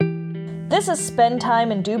This is Spend Time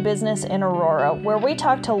and Do Business in Aurora, where we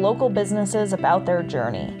talk to local businesses about their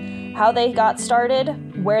journey, how they got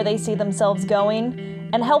started, where they see themselves going,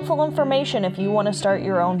 and helpful information if you want to start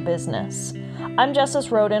your own business. I'm Justice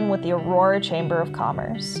Roden with the Aurora Chamber of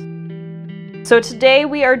Commerce. So today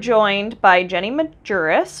we are joined by Jenny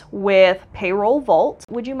Majerus with Payroll Vault.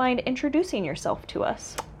 Would you mind introducing yourself to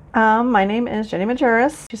us? My name is Jenny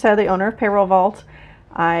Majerus. You said the owner of Payroll Vault.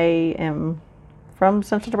 I am from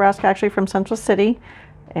Central Nebraska, actually from Central City,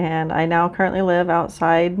 and I now currently live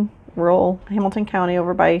outside rural Hamilton County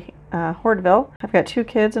over by Hordeville. I've got 2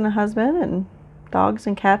 kids and a husband and dogs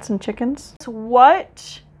and cats and chickens. So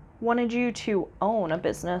what wanted you to own a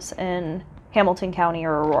business in Hamilton County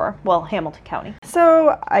or Aurora? Well, Hamilton County.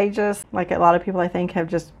 So I just, like a lot of people I think, have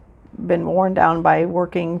just been worn down by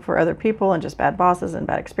working for other people and just bad bosses and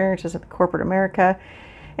bad experiences at corporate America.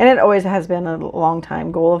 And it always has been a long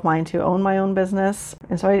time goal of mine to own my own business.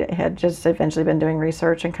 And so I had just eventually been doing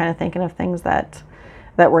research and kind of thinking of things that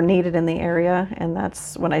were needed in the area. And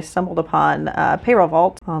that's when I stumbled upon Payroll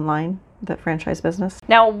Vault online, the franchise business.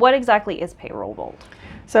 Now, what exactly is Payroll Vault?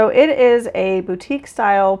 So it is a boutique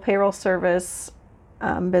style payroll service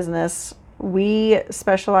business. We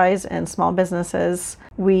specialize in small businesses.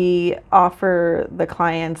 We offer the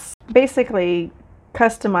clients basically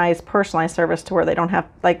customized, personalized service to where they don't have,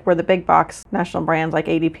 like where the big box national brands like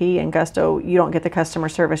ADP and Gusto, you don't get the customer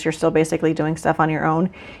service. You're still basically doing stuff on your own.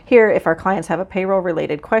 Here, if our clients have a payroll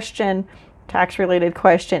related question, tax related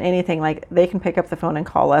question, anything, like they can pick up the phone and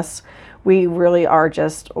call us. We really are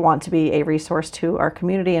just want to be a resource to our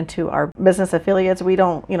community and to our business affiliates. We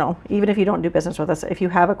don't, even if you don't do business with us, if you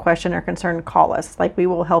have a question or concern, call us. Like, we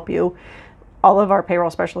will help you. All of our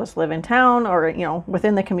payroll specialists live in town or,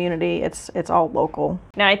 within the community. It's all local.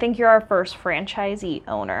 Now, I think you're our first franchisee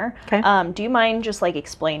owner. Okay. Do you mind just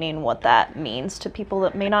explaining what that means to people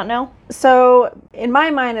that may not know? So in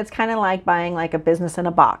my mind, it's kind of like buying like a business in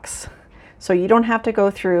a box. So you don't have to go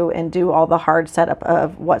through and do all the hard setup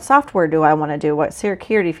of what software do I want to do, what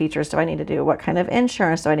security features do I need to do, what kind of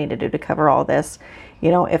insurance do I need to do to cover all this.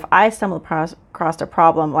 If I stumble across a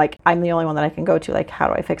problem, like I'm the only one that I can go to, like how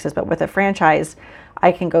do I fix this? But with a franchise,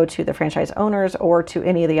 I can go to the franchise owners or to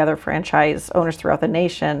any of the other franchise owners throughout the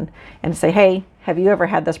nation and say, hey, have you ever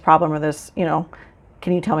had this problem or this,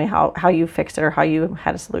 can you tell me how you fixed it or how you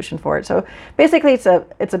had a solution for it? So basically it's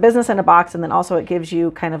a business in a box, and then also it gives you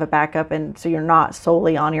kind of a backup, and so you're not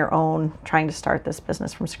solely on your own trying to start this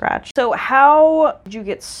business from scratch. So how did you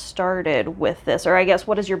get started with this? Or I guess,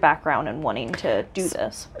 what is your background in wanting to do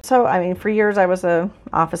this? So, for years I was a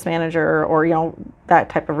office manager or, that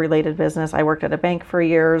type of related business. I worked at a bank for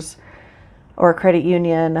years or a credit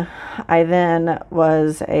union. I then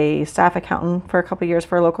was a staff accountant for a couple of years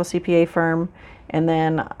for a local CPA firm. And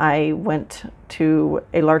then I went to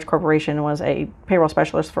a large corporation and was a payroll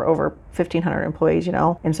specialist for over 1,500 employees,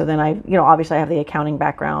 And so then obviously I have the accounting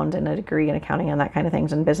background and a degree in accounting and that kind of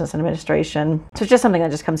things, and business administration. So it's just something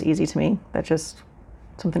that just comes easy to me. That's just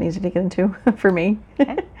something easy to get into for me.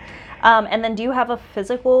 Okay. And then do you have a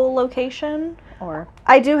physical location? Or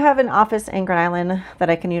I do have an office in Grand Island that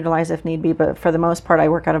I can utilize if need be, but for the most part I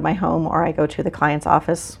work out of my home, or I go to the client's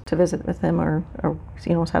office to visit with them or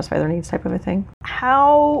satisfy their needs, type of a thing.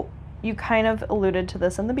 How, you kind of alluded to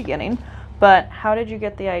this in the beginning, but how did you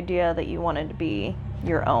get the idea that you wanted to be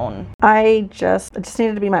your own? I just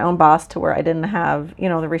needed to be my own boss, to where I didn't have,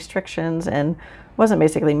 the restrictions and wasn't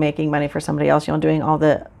basically making money for somebody else, doing all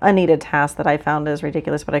the unneeded tasks that I found is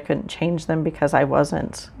ridiculous, but I couldn't change them because I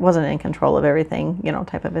wasn't in control of everything,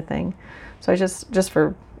 type of a thing. So I just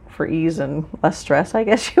for ease and less stress, I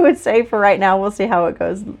guess you would say, for right now. We'll see how it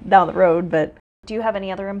goes down the road. But do you have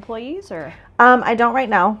any other employees, or? I don't right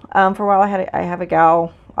now. For a while I have a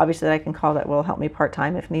gal, obviously, that I can call that will help me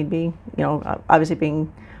part-time if need be. Obviously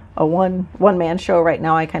being a one-man show right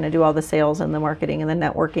now, I kind of do all the sales and the marketing and the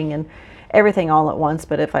networking and everything all at once.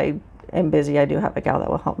 But if I am busy, I do have a gal that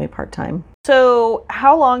will help me part-time. So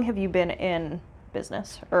how long have you been in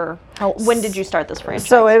business, or when did you start this franchise?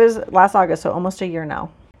 So it was last August, so almost a year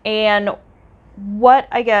now. And what,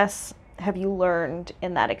 I guess, have you learned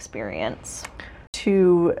in that experience?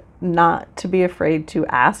 To not to be afraid to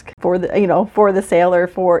ask for the sale, or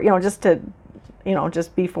for, just to,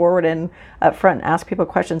 just be forward and upfront and ask people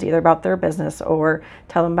questions either about their business or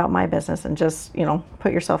tell them about my business, and just,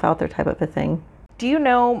 put yourself out there, type of a thing. Do you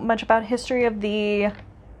know much about history of the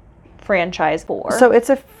franchise for? So it's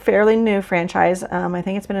a fairly new franchise. I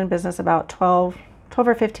think it's been in business about 12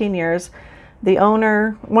 or 15 years. The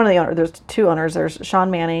owner, one of the owners, there's 2 owners. There's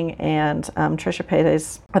Sean Manning and Trisha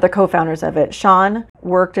Paydays are the co-founders of it. Sean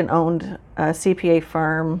worked and owned a CPA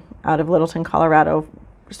firm out of Littleton, Colorado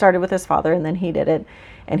started with his father, and then he did it,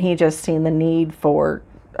 and he just seen the need for,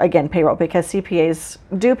 again, payroll, because CPAs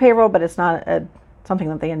do payroll, but it's not something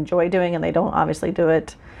that they enjoy doing, and they don't obviously do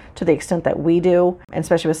it to the extent that we do, and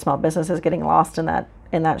especially with small businesses getting lost in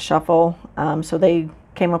that shuffle. So they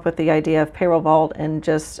came up with the idea of Payroll Vault, and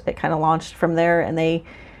just it kind of launched from there, and they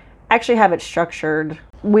actually have it structured.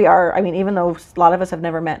 Even though a lot of us have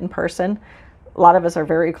never met in person, a lot of us are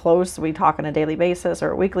very close. We talk on a daily basis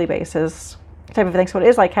or a weekly basis type of thing. So it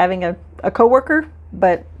is like having a coworker,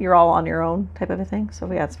 but you're all on your own type of a thing. So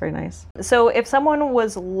yeah, it's very nice. So if someone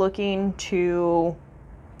was looking to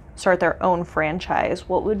start their own franchise,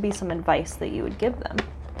 what would be some advice that you would give them?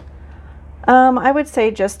 I would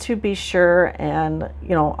say just to be sure, and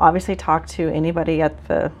obviously talk to anybody at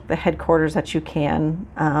the headquarters that you can.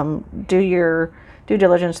 Do your due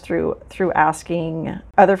diligence through asking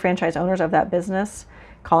other franchise owners of that business,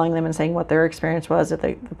 calling them and saying what their experience was,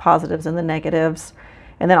 the positives and the negatives,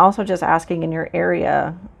 and then also just asking in your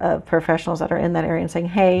area of professionals that are in that area and saying,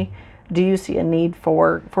 hey, do you see a need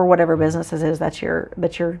for whatever businesses is that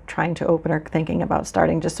you're trying to open or thinking about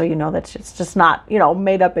starting, just so you know that it's just not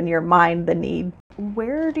made up in your mind, the need.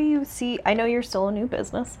 Where do you see, I know you're still a new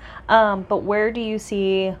business, but where do you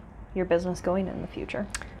see your business going in the future?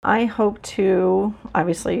 I hope to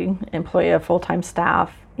obviously employ a full-time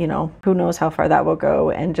staff, who knows how far that will go,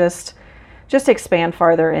 and just expand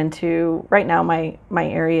farther into, right now my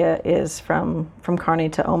area is from Kearney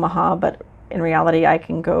to Omaha, but in reality I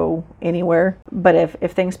can go anywhere. But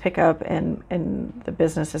if things pick up and the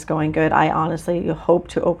business is going good, I honestly hope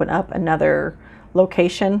to open up another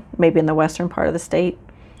location, maybe in the western part of the state,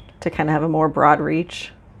 to kind of have a more broad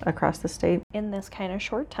reach across the state. In this kind of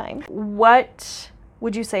short time, what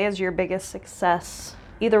would you say is your biggest success,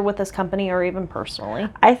 either with this company or even personally?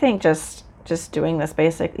 I think just doing this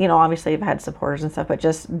basic, obviously I've had supporters and stuff, but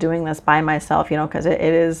just doing this by myself, because it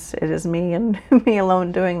is me and me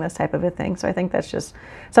alone doing this type of a thing. So I think that's just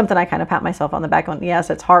something I kind of pat myself on the back on. Yes,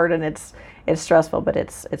 it's hard and it's stressful, but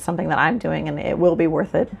it's something that I'm doing, and it will be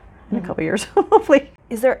worth it in a couple years, hopefully.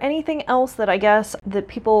 Is there anything else that I guess that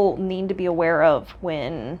people need to be aware of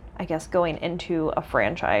when, I guess, going into a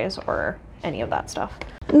franchise or any of that stuff?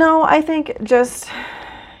 No, I think just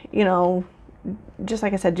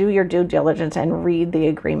like I said, do your due diligence and read the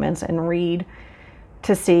agreements, and read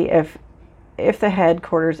to see if the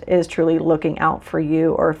headquarters is truly looking out for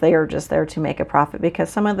you, or if they are just there to make a profit. Because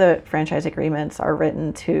some of the franchise agreements are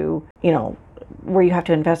written to, where you have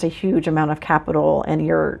to invest a huge amount of capital, and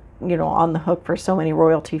you're, on the hook for so many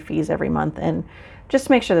royalty fees every month. And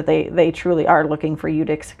just make sure that they truly are looking for you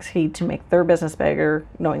to succeed, to make their business bigger,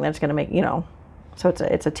 knowing that it's going to make, so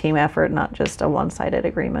it's a team effort, not just a one-sided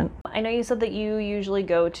agreement. I know you said that you usually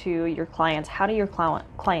go to your clients. How do your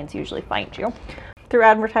clients usually find you? Through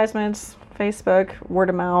advertisements, Facebook, word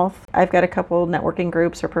of mouth. I've got a couple networking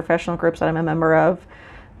groups or professional groups that I'm a member of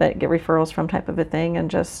that get referrals from, type of a thing.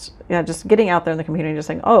 And just getting out there in the community, just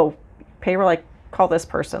saying, oh, payroll, like, call this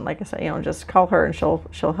person. Like I said, just call her and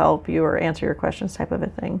she'll help you or answer your questions, type of a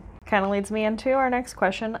thing. Kind of leads me into our next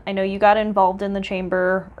question. I know you got involved in the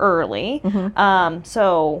chamber early.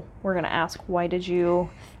 So we're going to ask, why did you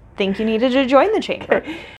think you needed to join the chamber?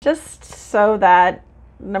 Just so that,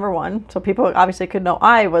 number one, so people obviously could know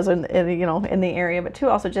I was in the area, but two,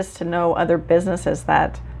 also just to know other businesses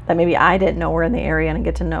that maybe I didn't know were in the area, and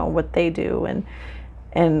get to know what they do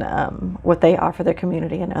and what they offer their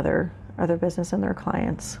community and other business and their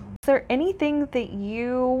clients. Is there anything that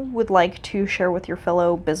you would like to share with your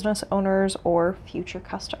fellow business owners or future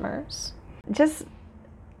customers? Just,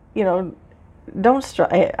 I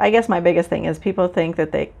guess my biggest thing is people think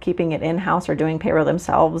that keeping it in-house or doing payroll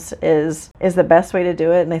themselves is the best way to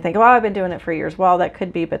do it. And they think, oh, I've been doing it for years. Well, that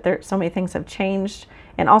could be, but so many things have changed.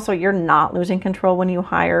 And also, you're not losing control when you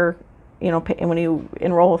hire, and when you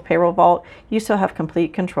enroll with Payroll Vault, you still have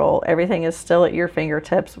complete control. Everything is still at your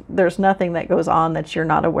fingertips. There's nothing that goes on that you're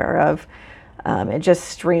not aware of. It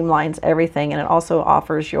just streamlines everything, and it also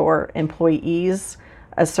offers your employees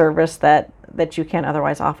a service that you can't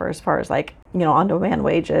otherwise offer, as far as like, on-demand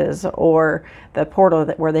wages, or the portal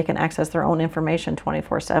where they can access their own information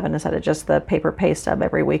 24/7 instead of just the paper pay stub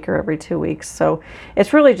every week or every 2 weeks. So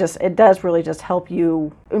it does really just help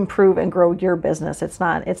you improve and grow your business. It's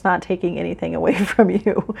not taking anything away from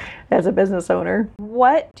you as a business owner.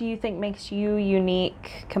 What do you think makes you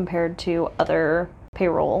unique compared to other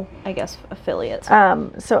payroll, I guess, affiliates?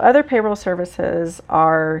 So other payroll services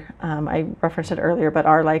are, I referenced it earlier, but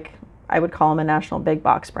are like, I would call them a national big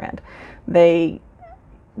box brand.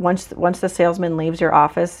 Once the salesman leaves your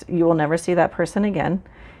office, you will never see that person again.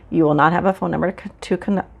 You will not have a phone number to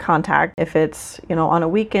contact. If it's, on a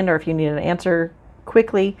weekend, or if you need an answer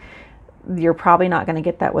quickly. You're probably not going to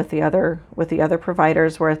get that with the other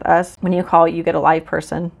providers. With us, when you call, you get a live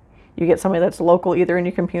person. You get somebody that's local, either in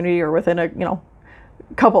your community or within a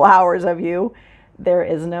couple hours of you. There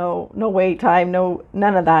is no wait time,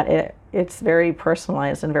 none of that. It's very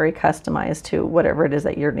personalized and very customized to whatever it is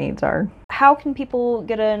that your needs are. How can people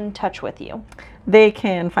get in touch with you? They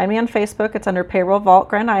can find me on Facebook. It's under Payroll Vault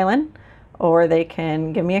Grand Island, or they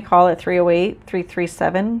can give me a call at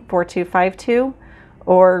 308-337-4252,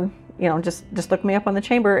 or just look me up on the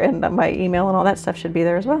chamber, and my email and all that stuff should be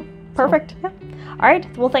there as well. Perfect. So, yeah. All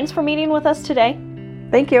right. Well, thanks for meeting with us today.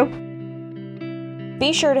 Thank you.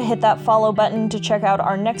 Be sure to hit that follow button to check out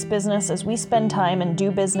our next business as we spend time and do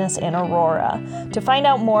business in Aurora. To find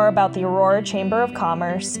out more about the Aurora Chamber of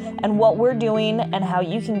Commerce and what we're doing and how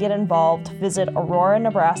you can get involved, visit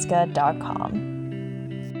auroranebraska.com.